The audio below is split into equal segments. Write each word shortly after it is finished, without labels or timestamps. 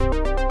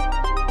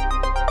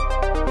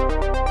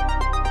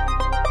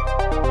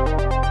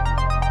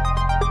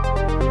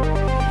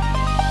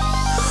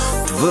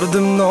Твърде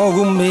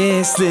много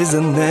мисли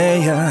за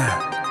нея,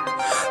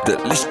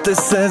 дали ще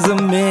се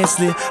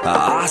замисли,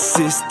 а аз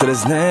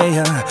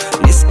изтрезнея.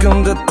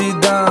 Искам да ти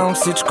дам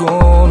всичко,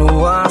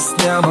 но аз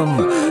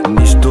нямам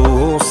нищо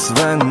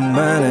освен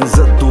мене,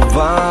 за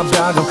това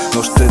бягам.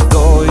 Но ще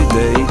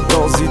дойде и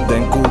този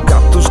ден,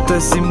 когато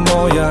ще си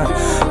моя.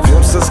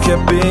 Филм с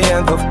хепи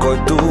енд, в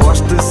който аз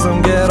ще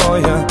съм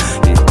героя,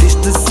 и ти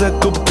ще се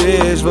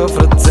топиш в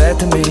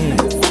ръцете ми.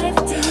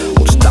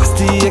 От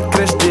щастие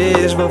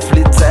крещиш в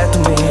лицето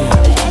ми.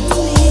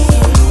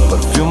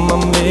 Парфюма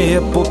ми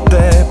е по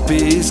теб и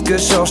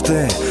искаш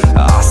още.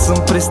 Аз съм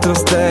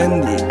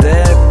пристрастен и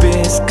теб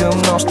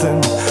искам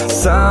нощем.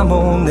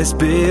 Само не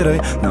спирай,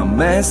 на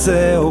мен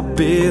се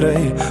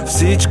опирай.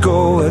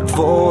 Всичко е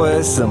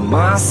твое,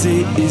 сама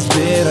си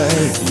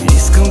избирай.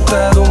 Искам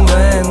те до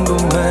мен, до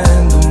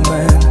мен, до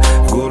мен,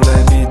 в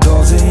големи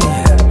дози,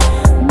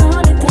 но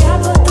не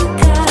трябва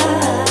така.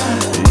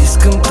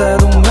 Искам те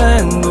до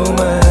мен, до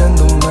мен,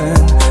 до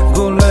мен, в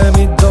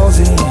големи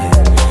дози.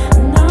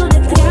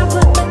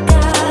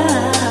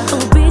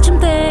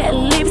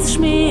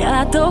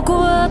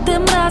 Толкова те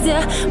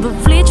мразя,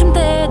 въвличам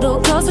те,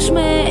 докосваш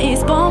ме и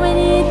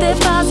спомените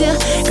пазя.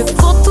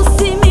 Каквото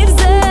си ми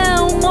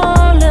взел,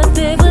 моля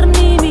те,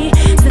 върни ми.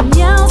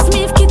 Съня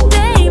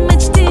усмивките и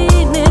мечти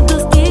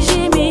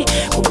недостижими.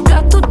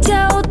 Когато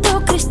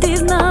тялото крещи,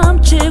 знам,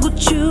 че го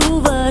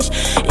чуваш.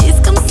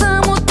 Искам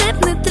само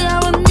теб, не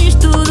трябва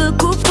нищо да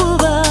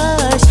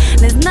купуваш.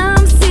 Не знам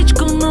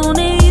всичко, но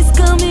не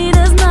искам и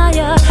да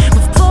зная.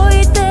 В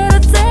твоите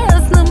ръце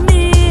аз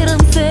намирам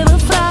се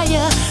в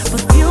рая.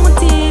 Парфюмът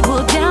ти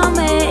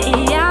водяме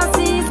и аз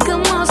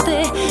искам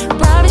още.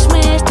 Правиш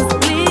ме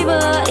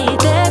щастлива и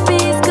теб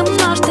искам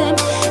нощем.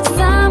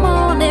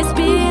 Само не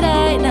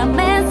спирай, на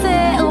мен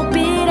се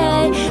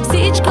опирай.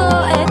 Всичко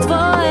е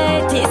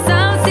твое, ти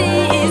сам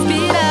си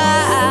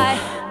избирай.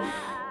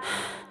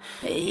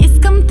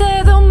 Искам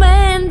те до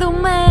мен, до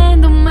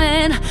мен, до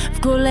мен, в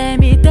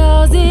големи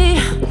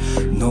дози,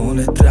 но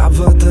не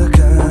трябва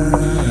така.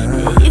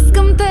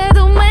 Искам те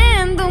до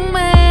мен, до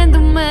мен, до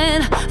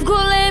мен, в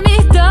големи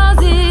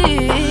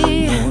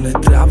дози, Но не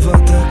трябва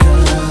така.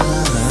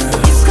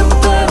 Искам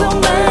те до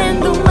мен,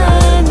 до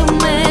мен, до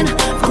мен,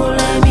 в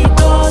големи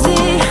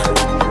дози,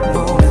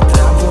 Но не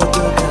трябва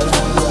така.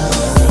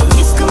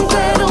 Искам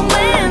те до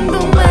мен,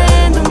 до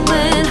мен, до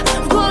мен,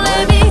 в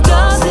големи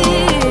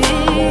дози,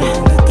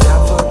 Не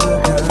трябва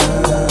така.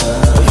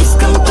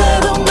 Искам те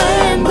до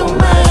мен, до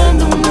мен,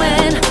 до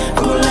мен,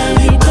 в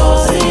големи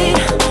дози,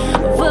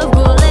 в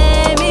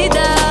големи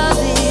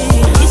дози.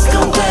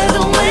 Искам те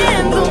до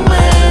мен, до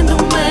мен, до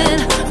мен,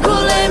 в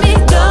големи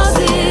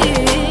дози.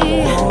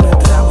 Не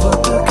трябва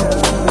така.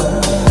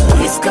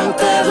 Искам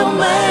те до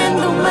мен,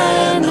 до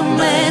мен, до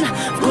мен,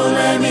 в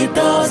големи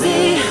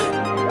дози,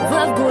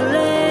 в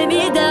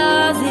големи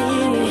дози.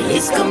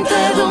 Искам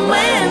те до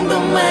мен, до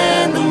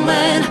мен, до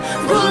мен,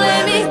 в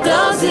големи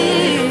дози.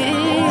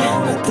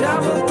 Не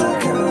трябва така.